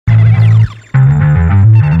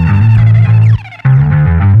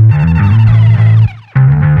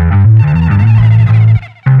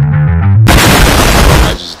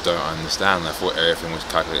understand. I thought everything was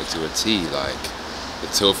calculated to a T. Like, the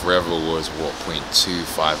till forever was what,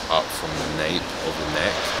 0.25 up from the nape of the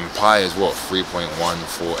neck. And pi is what,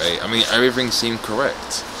 3.148. I mean, everything seemed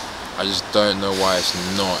correct. I just don't know why it's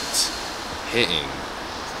not hitting.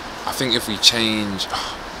 I think if we change,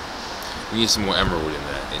 we need some more emerald in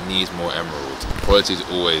there. It needs more emerald. Quality is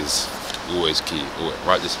always key.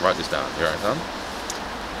 Write this down. You write it down?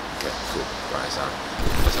 Okay, cool. Write it down.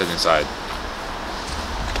 Let's head inside.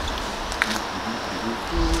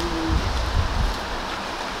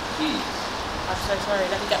 I'm so sorry,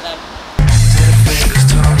 let me get them. Dead fingers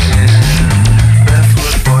talking,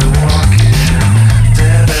 barefoot boy walking,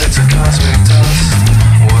 dead heads of cosmic dust.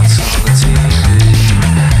 What's on the TV?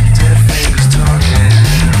 Dead fingers talking,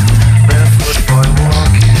 barefoot boy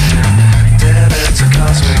walking, dead heads of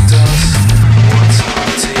cosmic dust. What's on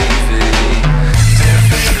the TV? Dead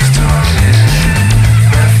fingers talking,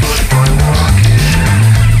 barefoot boy walking,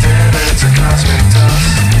 dead heads of cosmic dust.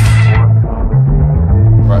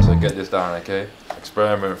 Right, so get this down, okay?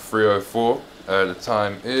 Experiment 304. The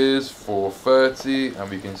time is 4:30, and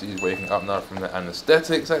we can see he's waking up now from the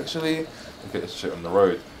anesthetics. Actually, look at this shit on the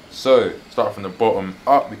road. So, start from the bottom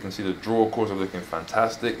up. We can see the draw course are looking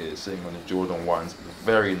fantastic. It is sitting on the Jordan 1s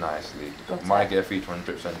very nicely. Might get a feature on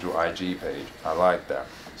Drip Central IG page. I like that.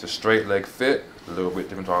 It's a straight leg fit, a little bit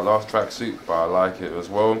different to our last tracksuit, but I like it as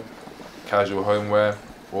well. Casual homeware,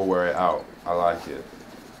 or wear it out. I like it.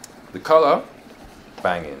 The color,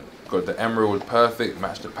 banging. Got the emerald perfect,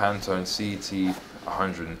 matched the Pantone CT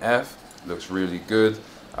 100F. Looks really good.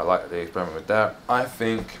 I like the experiment with that. I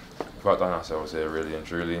think we've outdone ourselves here, really and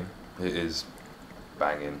truly. It is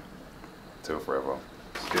banging till forever.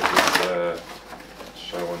 Let's get this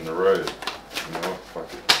show on the road. You know what?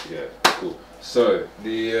 Fuck it. Yeah, cool. So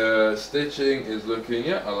the stitching is looking,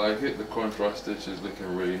 yeah, I like it. The contrast stitch is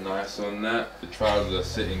looking really nice on that. The trousers are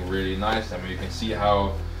sitting really nice. I mean, you can see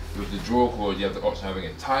how with the draw cord you have the option of having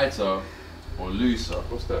it tighter or looser.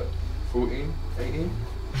 What's that? 14? 18?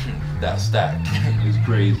 That stack is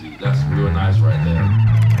crazy. That's real nice right there.